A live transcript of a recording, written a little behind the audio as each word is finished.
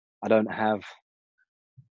I don't have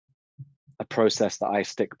a process that I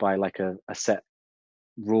stick by, like a set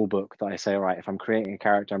rule book that I say, all right, if I'm creating a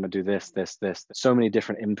character, I'm gonna do this. So many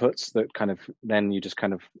different inputs that kind of, then you just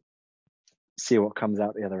kind of see what comes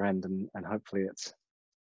out the other end, and hopefully it's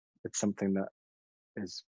something that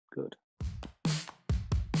is good.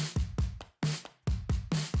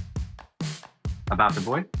 About the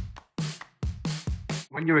boy?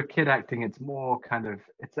 When you're a kid acting, it's more kind of,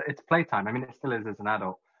 it's playtime. I mean, it still is as an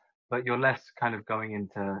adult, but you're less kind of going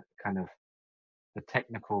into kind of the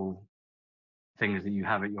technical things that you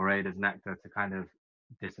have at your age as an actor to kind of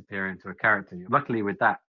disappear into a character. Luckily with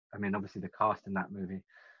that, I mean, obviously the cast in that movie,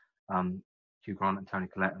 Hugh Grant and Toni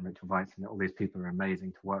Collette and Rachel Weisz, and all these people are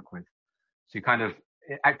amazing to work with. So you kind of,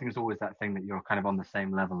 acting is always that thing that you're kind of on the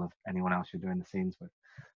same level of anyone else you're doing the scenes with.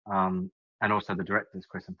 And also the directors,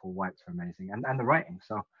 Chris and Paul Weitz, are amazing, and the writing.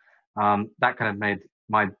 So that kind of made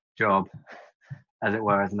my job, as it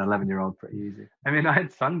were, as an 11-year-old pretty easy. I mean, I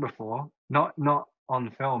had sung before, not on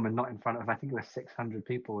film and not in front of, I think it was 600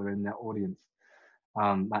 people were in the audience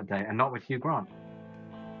that day, and not with Hugh Grant.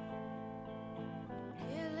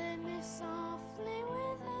 Killing me softly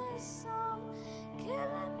with his song,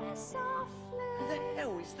 killing me softly. Who the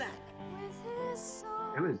hell is that? With his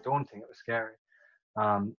song. It was daunting. It was scary.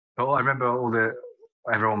 But I remember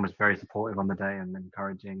everyone was very supportive on the day and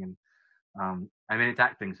encouraging. And I mean, it's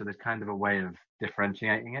acting, so there's kind of a way of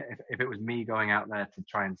differentiating it. If it was me going out there to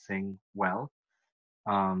try and sing well,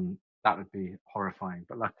 that would be horrifying.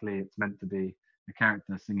 But luckily, it's meant to be a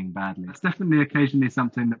character singing badly. It's definitely occasionally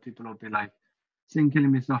something that people will be like, sing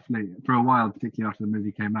Killing Me Softly, for a while, particularly after the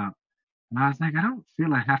movie came out. And I was like, I don't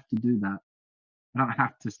feel I have to do that. I don't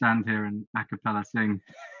have to stand here and a cappella sing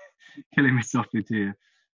Killing Me Softly to you.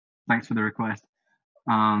 Thanks for the request.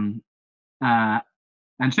 And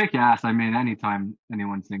shake your ass. I mean, anytime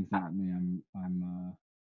anyone sings that at me,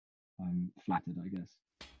 I'm flattered, I guess.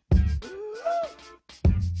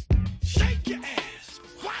 Shake your ass.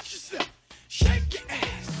 Watch yourself. Shake your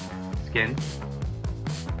ass. Skin.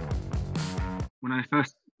 When I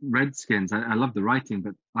first read Skins, I loved the writing,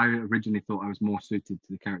 but I originally thought I was more suited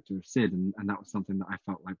to the character of Sid, and that was something that I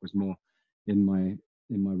felt like was more in my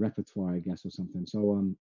repertoire, I guess, or something.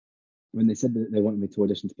 So when they said that they wanted me to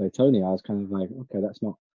audition to play Tony, I was kind of like, okay, that's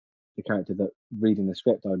not the character that, reading the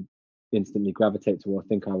script, I'd instantly gravitate to or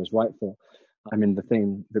think I was right for. I mean, the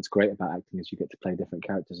thing that's great about acting is you get to play different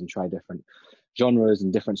characters and try different genres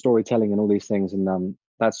and different storytelling and all these things, and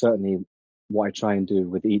that's certainly what I try and do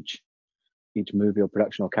with each movie or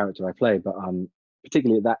production or character I play. But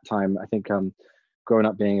particularly at that time, I think growing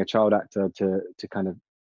up being a child actor to kind of,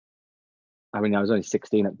 I mean, I was only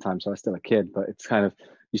 16 at the time, so I was still a kid, but it's kind of,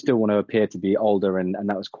 you still want to appear to be older, and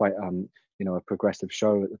that was quite a progressive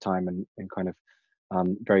show at the time, and kind of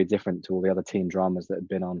very different to all the other teen dramas that had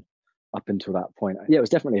been on up until that point. Yeah, it was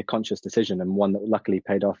definitely a conscious decision, and one that luckily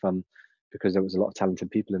paid off because there was a lot of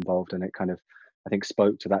talented people involved, and it kind of, I think,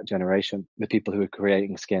 spoke to that generation. The people who were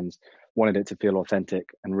creating Skins wanted it to feel authentic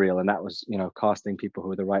and real, and that was, casting people who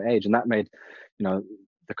were the right age, and that made, the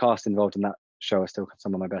cast involved in that show are still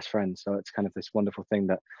some of my best friends. So it's kind of this wonderful thing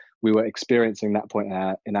that we were experiencing that point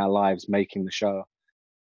in our lives making the show,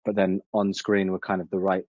 but then on screen we're kind of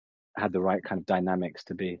had the right kind of dynamics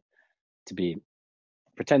to be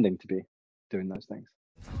pretending to be doing those things.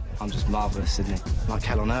 I'm just marvellous, Sydney. Like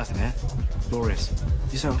hell on earth in here. Glorious.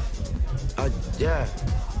 Yourself? Yeah,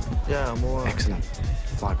 I'm all right. Excellent.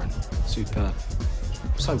 Vibrant. Superb.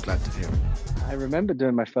 So glad to hear it. I remember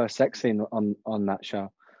doing my first sex scene on that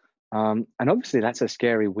show. And obviously that's a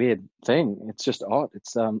scary, weird thing. It's just odd.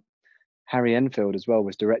 It's Harry Enfield as well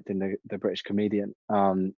was directing, the British comedian,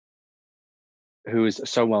 who is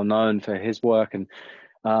so well known for his work and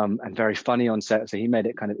very funny on set. So he made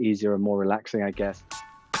it kind of easier and more relaxing, I guess.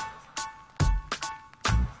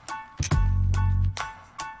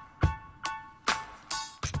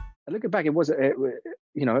 Looking back, it was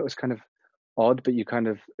kind of odd, but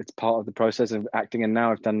it's part of the process of acting. And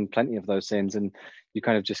now I've done plenty of those scenes, and you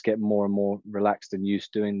kind of just get more and more relaxed and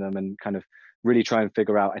used doing them, and kind of really try and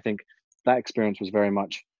figure out. I think that experience was very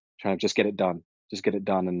much trying to just get it done,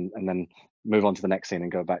 and then move on to the next scene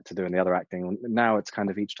and go back to doing the other acting. Now it's kind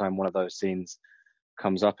of each time one of those scenes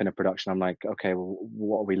comes up in a production, I'm like, okay, well,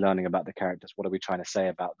 what are we learning about the characters? What are we trying to say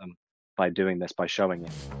about them by doing this, by showing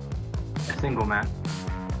it? A Single Man.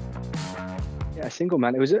 Yeah, A Single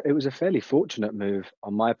Man. It was a fairly fortunate move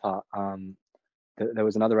on my part. There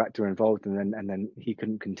was another actor involved, and then he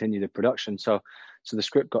couldn't continue the production, so the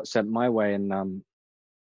script got sent my way, and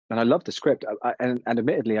I loved the script. And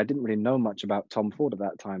admittedly, I didn't really know much about Tom Ford at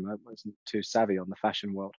that time. I wasn't too savvy on the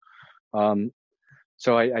fashion world,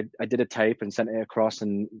 so I did a tape and sent it across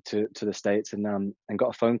and to the States, and got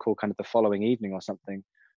a phone call kind of the following evening or something,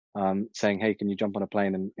 saying, hey, can you jump on a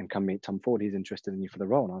plane and come meet Tom Ford? He's interested in you for the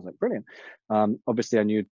role. And I was like, brilliant. Obviously I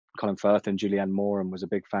knew Colin Firth and Julianne Moore and was a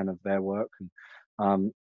big fan of their work,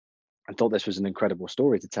 and I thought this was an incredible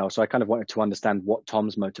story to tell. So I kind of wanted to understand what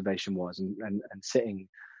Tom's motivation was, and sitting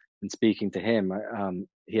and speaking to him,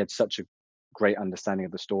 he had such a great understanding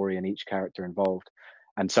of the story and each character involved.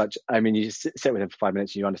 And such, I mean, you sit with him for 5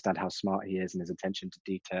 minutes and you understand how smart he is and his attention to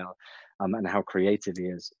detail, and how creative he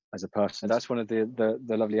is as a person. That's one of the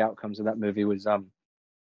lovely outcomes of that movie, was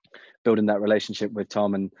building that relationship with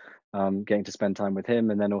Tom, and getting to spend time with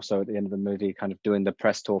him. And then also at the end of the movie, kind of doing the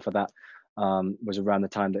press tour for that, was around the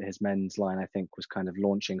time that his men's line, I think, was kind of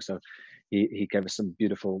launching. So he gave us some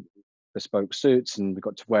beautiful bespoke suits, and we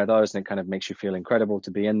got to wear those, and it kind of makes you feel incredible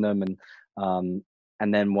to be in them.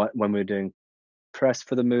 And then when we were doing press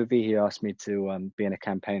for the movie, he asked me to be in a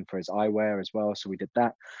campaign for his eyewear as well, so we did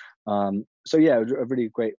that. So yeah, it was a really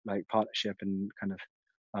great like partnership, and kind of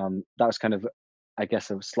that was kind of, I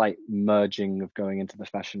guess, a slight merging of going into the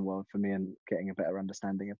fashion world for me and getting a better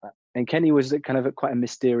understanding of that. And Kenny was kind of quite a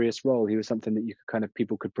mysterious role. He was something that you could kind of,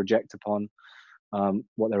 people could project upon,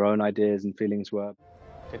 what their own ideas and feelings were.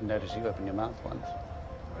 Didn't notice you open your mouth once.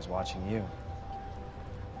 I was watching you.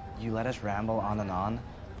 You let us ramble on, and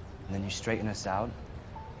then you straighten us out.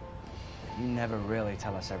 You never really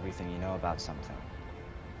tell us everything you know about something.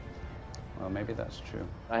 Well, maybe that's true.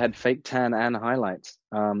 I had fake tan and highlights.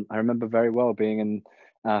 I remember very well being in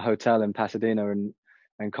a hotel in Pasadena, and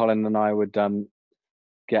Colin and I would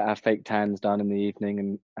get our fake tans done in the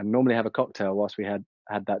evening, and normally have a cocktail whilst we had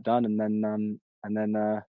that done, and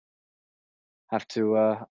then have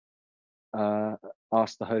to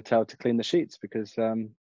ask the hotel to clean the sheets, because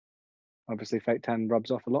obviously fake tan rubs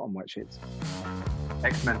off a lot on white sheets.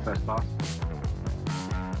 X-Men First Class.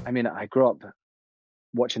 I mean, I grew up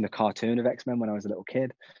watching the cartoon of X-Men when I was a little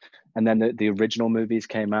kid, and then the original movies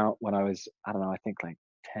came out when I was, I don't know, I think like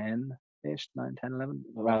 10-ish, 9, 10, 11,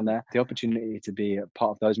 around there. The opportunity to be a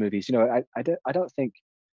part of those movies, you know, I don't think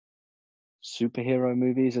superhero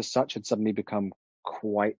movies as such had suddenly become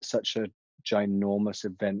quite such a ginormous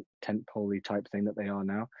event, tentpole type thing that they are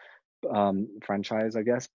now, franchise, I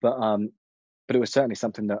guess. But it was certainly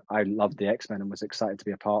something that I loved, the X-Men, and was excited to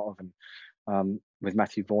be a part of. And with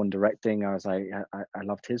Matthew Vaughn directing, I was like, I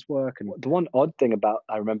loved his work. And the one odd thing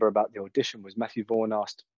I remember about the audition was Matthew Vaughn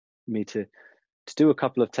asked me to do a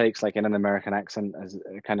couple of takes like in an American accent, as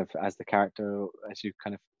kind of as the character, as you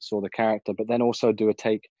kind of saw the character, but then also do a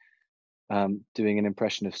take doing an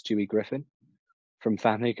impression of Stewie Griffin from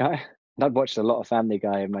Family Guy. And I'd watched a lot of Family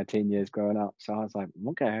Guy in my teen years growing up, so I was like,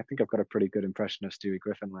 okay, I think I've got a pretty good impression of Stewie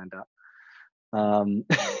Griffin lined up.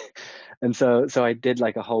 And so I did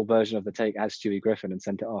like a whole version of the take as Stewie Griffin and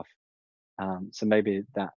sent it off. So maybe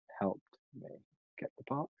that helped me get the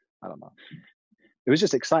part. I don't know. It was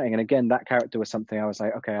just exciting. And again, that character was something I was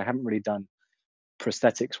like, okay, I haven't really done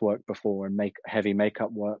prosthetics work before and heavy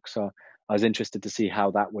makeup work. So I was interested to see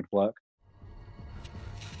how that would work.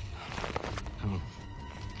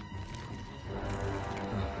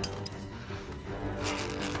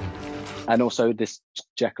 And also this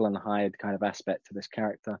Jekyll and Hyde kind of aspect to this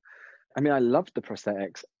character. I mean, I loved the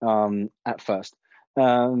prosthetics at first.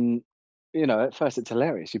 You know, at first it's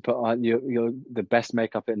hilarious. You put on you're the best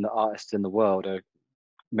makeup in the artists in the world are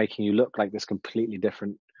making you look like this completely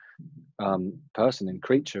different person and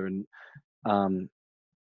creature. And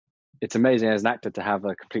it's amazing as an actor to have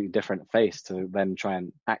a completely different face to then try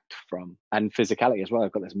and act from, and physicality as well.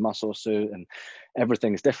 I've got this muscle suit and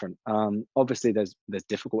everything's different. Obviously there's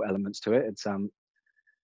difficult elements to it.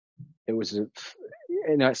 It was,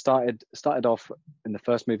 you know, it started off in the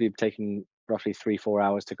first movie taking roughly 3-4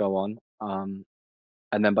 hours to go on.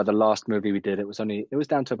 And then by the last movie we did, it was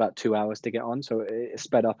down to about 2 hours to get on. So it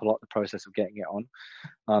sped up a lot, the process of getting it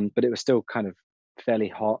on. But it was still kind of fairly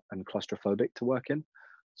hot and claustrophobic to work in.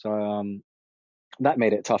 So that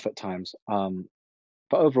made it tough at times.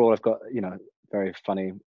 But overall, I've got, you know, very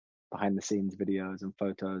funny behind the scenes videos and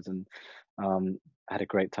photos, and had a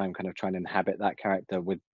great time kind of trying to inhabit that character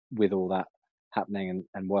with all that happening,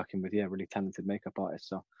 and working with, really talented makeup artists.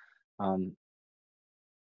 So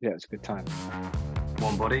yeah, it's a good time.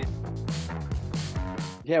 Warm Bodies.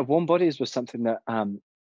 Yeah, Warm Bodies was something that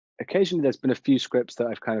occasionally there's been a few scripts that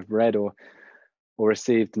I've kind of read or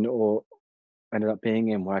received or ended up being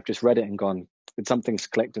in where I've just read it and gone, something's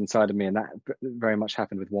clicked inside of me. And that very much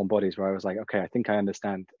happened with Warm Bodies, where I was like, okay, I think I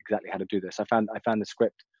understand exactly how to do this. I found the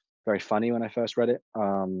script very funny when I first read it,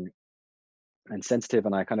 and sensitive,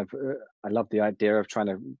 and I kind of I love the idea of trying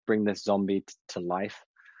to bring this zombie to life,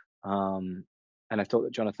 and I thought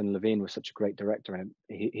that Jonathan Levine was such a great director, and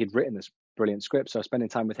he'd written this brilliant script. So spending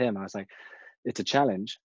time with him, I was like, it's a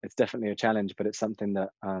challenge. It's definitely a challenge, but it's something that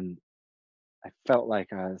I felt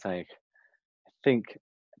like I was like, I think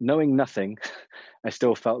knowing nothing, I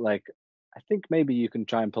still felt like I think maybe you can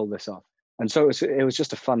try and pull this off. And so it was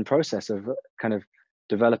just a fun process of kind of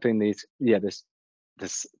developing this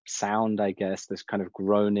sound, I guess, this kind of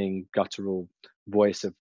groaning, guttural voice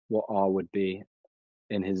of what R would be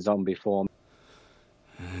in his zombie form.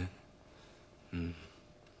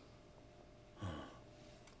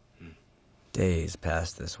 Days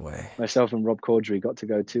passed this way. Myself and Rob Corddry got to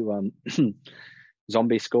go to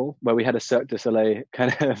zombie school, where we had a Cirque du Soleil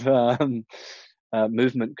kind of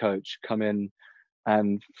movement coach come in,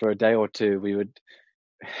 and for a day or two we would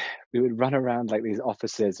run around like these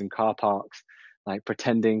offices and car parks, like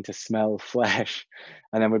pretending to smell flesh,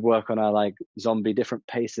 and then we'd work on our like zombie different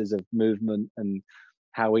paces of movement and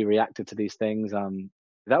how we reacted to these things.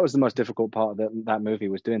 That was the most difficult part of that movie,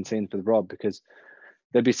 was doing scenes with Rob, because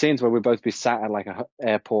there'd be scenes where we'd both be sat at like a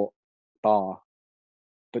airport bar,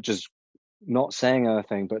 but just not saying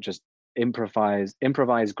anything, but just improvise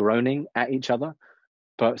groaning at each other.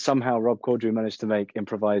 But somehow Rob Corddry managed to make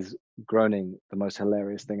improvised groaning the most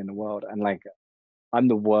hilarious thing in the world. And like, I'm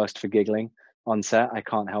the worst for giggling on set. I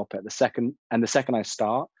can't help it. The second I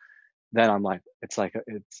start, then I'm like, it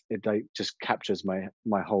like just captures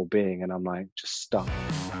my whole being, and I'm like just stuck.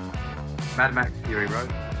 Mad Max Fury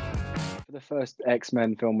Road. For the first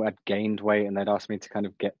X-Men film, I'd gained weight, and they'd asked me to kind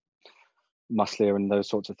of get musclier and those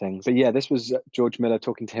sorts of things. But yeah, this was George Miller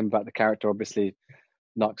talking to him about the character. Obviously,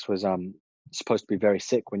 Nux was supposed to be very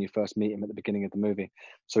sick when you first meet him at the beginning of the movie,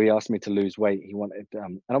 so he asked me to lose weight. He wanted,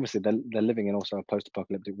 and obviously they're living in also a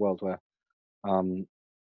post-apocalyptic world where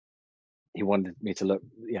he wanted me to look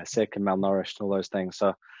sick and malnourished and all those things.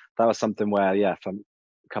 So that was something where for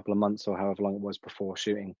a couple of months or however long it was before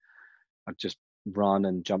shooting, I'd just run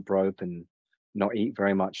and jump rope and not eat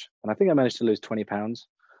very much. And I think I managed to lose 20 pounds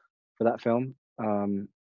for that film,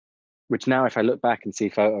 which now if I look back and see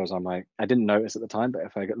photos, I'm like, I didn't notice at the time, but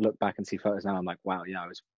if I look back and see photos now, I'm like, wow, yeah,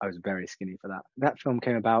 I was very skinny for that. That film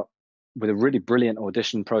came about with a really brilliant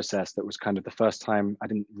audition process. That was kind of the first time I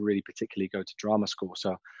didn't really particularly go to drama school.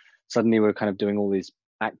 So suddenly we were kind of doing all these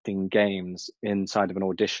acting games inside of an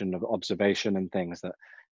audition of observation and things that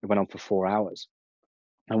it went on for 4 hours.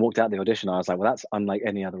 I walked out the audition, I was like, well, that's unlike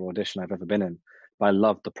any other audition I've ever been in. But I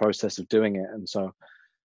loved the process of doing it. And so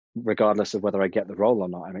regardless of whether I get the role or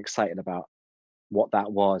not, I'm excited about what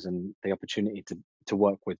that was and the opportunity to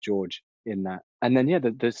work with George in that. And then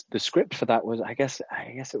the script for that was, I guess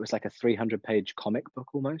it was like a 300-page comic book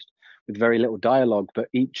almost, with very little dialogue, but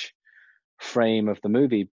each frame of the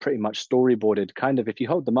movie pretty much storyboarded. Kind of, if you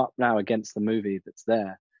hold them up now against the movie that's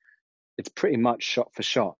there, it's pretty much shot for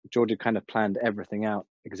shot. George had kind of planned everything out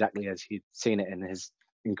exactly as he'd seen it in his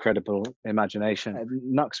incredible imagination. And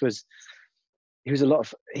Nux was a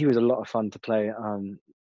lot of fun to play,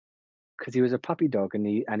 because he was a puppy dog, and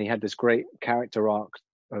he had this great character arc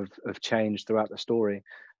of change throughout the story,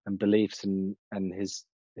 and beliefs and his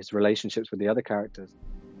relationships with the other characters.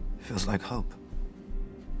 Feels like hope.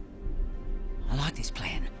 I like this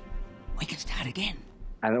plan. We can start again.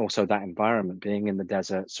 And also that environment, being in the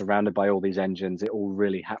desert, surrounded by all these engines, it all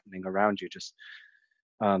really happening around you, just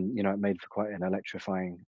it made for quite an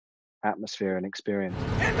electrifying atmosphere and experience.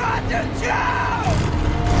 Imagine Joe!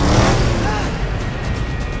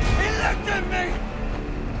 He looked at me!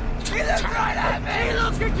 He looked right at me! He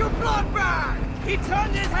looked at your blood bag! He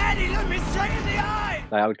turned his head, he looked me straight in the eye!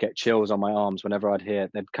 I would get chills on my arms whenever I'd hear,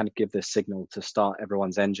 they'd kind of give this signal to start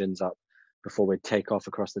everyone's engines up before we'd take off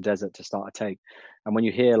across the desert to start a take. And when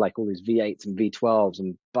you hear like all these V8s and V12s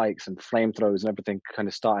and bikes and flamethrowers and everything kind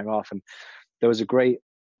of starting off, and there was a great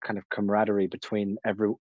kind of camaraderie between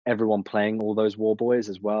everyone playing all those war boys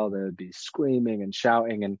as well. There would be screaming and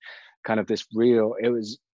shouting and kind of this real, it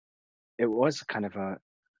was kind of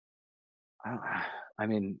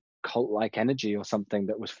cult-like energy or something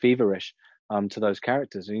that was feverish to those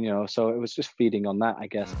characters, so it was just feeding on that, I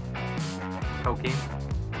guess. Tolkien.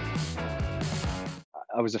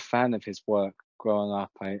 I was a fan of his work growing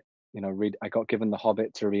up. I got given The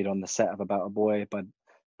Hobbit to read on the set of About a Boy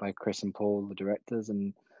by Chris and Paul, the directors,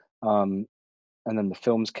 and then the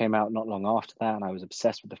films came out not long after that, and I was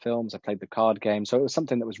obsessed with the films. I played the card game, so it was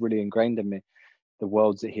something that was really ingrained in me, the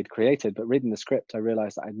worlds that he'd created. But reading the script, I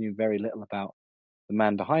realized that I knew very little about the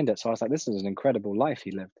man behind it. So I was like, this is an incredible life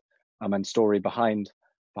he lived, and story behind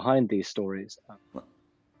these stories. What?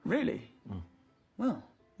 Really? Well,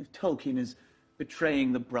 if Tolkien is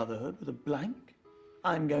betraying the Brotherhood with a blank,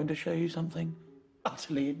 I'm going to show you something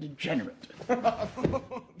utterly degenerate.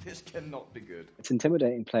 This cannot be good. It's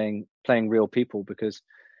intimidating playing real people because,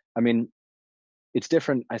 I mean, it's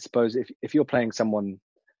different, I suppose, if you're playing someone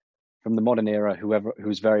from the modern era,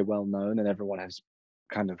 who's very well known and everyone has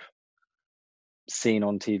kind of seen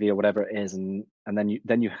on TV or whatever it is, and then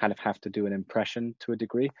you kind of have to do an impression to a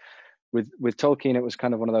degree. With Tolkien, it was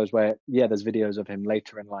kind of one of those where, yeah, there's videos of him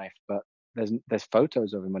later in life, but there's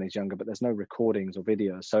photos of him when he's younger, but there's no recordings or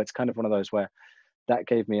videos. So it's kind of one of those where that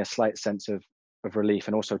gave me a slight sense of relief.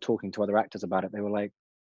 And also talking to other actors about it, they were like,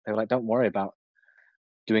 don't worry about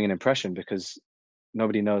doing an impression because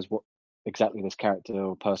nobody knows what exactly this character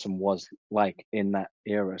or person was like in that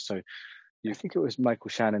era. So I think it was Michael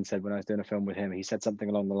Shannon said when I was doing a film with him, he said something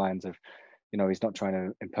along the lines of, he's not trying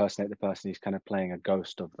to impersonate the person, he's kind of playing a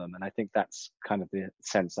ghost of them. And I think that's kind of the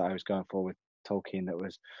sense that I was going for with Tolkien.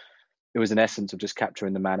 It was an essence of just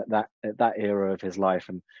capturing the man at that era of his life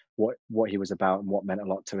and what he was about and what meant a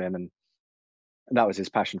lot to him. And that was his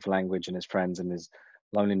passion for language and his friends and his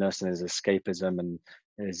loneliness and his escapism and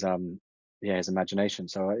his imagination.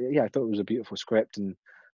 So I thought it was a beautiful script and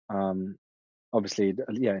obviously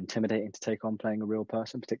intimidating to take on playing a real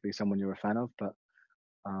person, particularly someone you're a fan of. But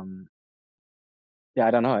I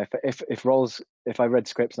don't know, if I read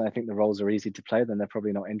scripts and I think the roles are easy to play, then they're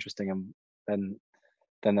probably not interesting, and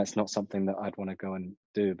then that's not something that I'd want to go and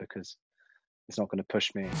do because it's not going to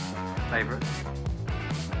push me. Favorite?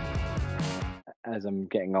 As I'm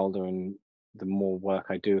getting older and the more work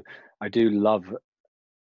I do love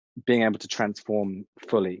being able to transform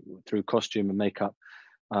fully through costume and makeup.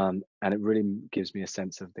 And it really gives me a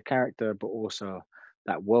sense of the character, but also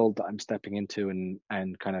that world that I'm stepping into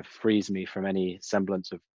and kind of frees me from any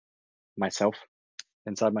semblance of myself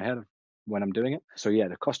inside my head when I'm doing it. So yeah,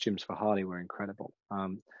 the costumes for Harley were incredible.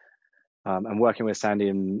 And working with Sandy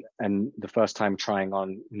and the first time trying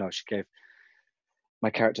on, she gave my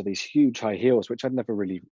character these huge high heels, which I'd never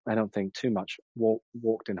really, I don't think too much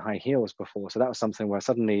walked in high heels before. So that was something where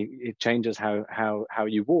suddenly it changes how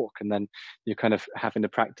you walk. And then you're kind of having to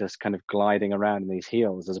practice kind of gliding around in these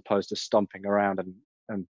heels as opposed to stomping around and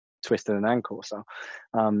twisting an ankle. So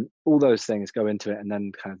all those things go into it. And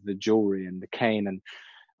then kind of the jewelry and the cane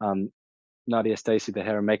and Nadia Stacey, the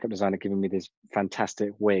hair and makeup designer, giving me these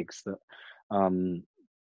fantastic wigs that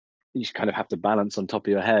you kind of have to balance on top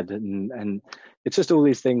of your head, and it's just all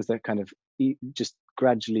these things that kind of just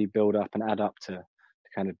gradually build up and add up to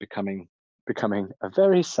kind of becoming a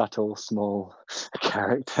very subtle, small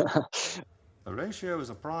character. Horatio is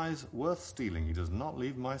a prize worth stealing. He does not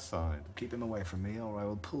leave my side. Keep him away from me, or I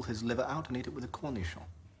will pull his liver out and eat it with a cornichon.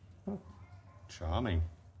 Oh, charming.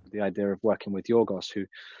 The idea of working with Yorgos, who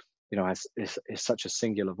is such a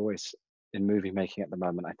singular voice in movie making at the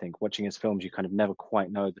moment. I think watching his films, you kind of never quite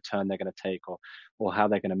know the turn they're going to take or how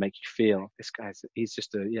they're going to make you feel. He's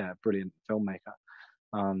just a brilliant filmmaker.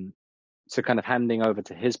 So kind of handing over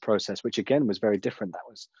to his process, which again was very different.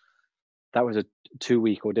 That was a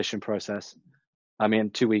 2-week audition process.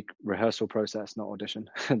 2-week rehearsal process, not audition.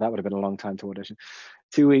 That would have been a long time to audition.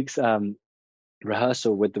 2 weeks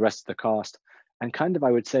rehearsal with the rest of the cast. And kind of, I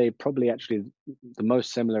would say, probably actually the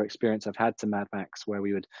most similar experience I've had to Mad Max, where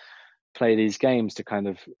we would play these games to kind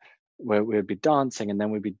of, where we would be dancing and then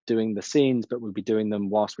we'd be doing the scenes, but we'd be doing them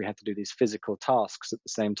whilst we had to do these physical tasks at the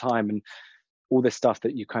same time. And all this stuff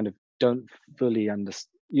that you kind of don't fully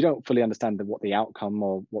understand what the outcome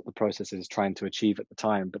or what the process is trying to achieve at the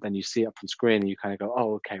time. But then you see it up on screen and you kind of go,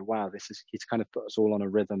 oh, okay, wow, he's kind of put us all on a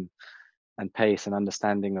rhythm and pace and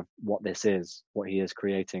understanding of what he is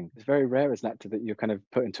creating. It's very rare as an actor that you're kind of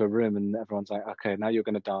put into a room and everyone's like, okay, now you're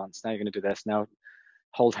going to dance, now you're going to do this, now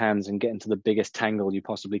hold hands and get into the biggest tangle you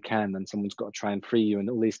possibly can. Then someone's got to try and free you and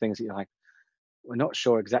all these things that you're like, we're not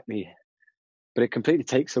sure exactly, but it completely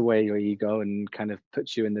takes away your ego and kind of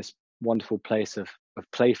puts you in this wonderful place of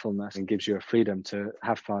playfulness and gives you a freedom to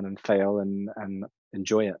have fun and fail and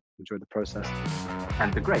enjoy the process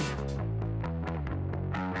and be great.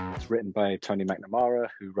 It's written by Tony McNamara,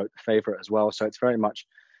 who wrote The Favourite as well. So it's very much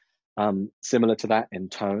similar to that in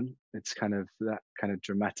tone. It's kind of that kind of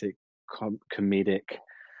dramatic, comedic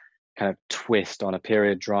kind of twist on a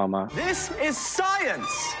period drama. This is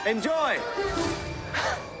science! Enjoy!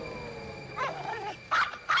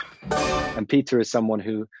 And Peter is someone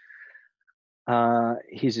who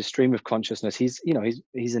he's a stream of consciousness. He's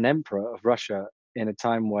an emperor of Russia in a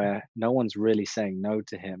time where no one's really saying no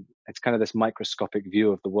to him. It's kind of this microscopic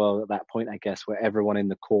view of the world at that point, I guess, where everyone in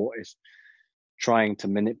the court is trying to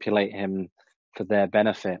manipulate him for their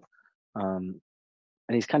benefit. And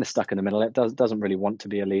he's kind of stuck in the middle. It doesn't really want to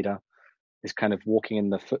be a leader. is kind of walking in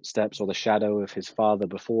the footsteps or the shadow of his father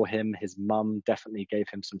before him. His mum definitely gave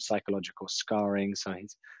him some psychological scarring, so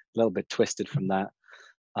he's a little bit twisted from that.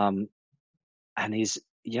 And he's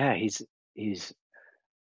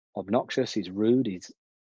obnoxious, he's rude, he's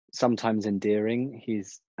sometimes endearing.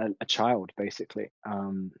 He's a child, basically.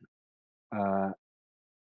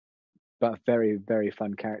 But a very, very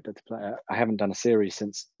fun character to play. I haven't done a series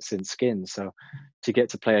since Skins, so to get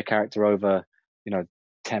to play a character over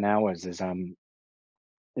 10 hours is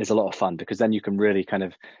a lot of fun, because then you can really kind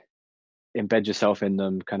of embed yourself in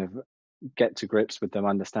them, kind of get to grips with them,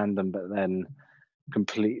 understand them, but then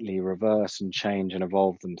completely reverse and change and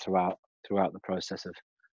evolve them throughout the process of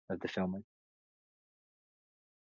the filming.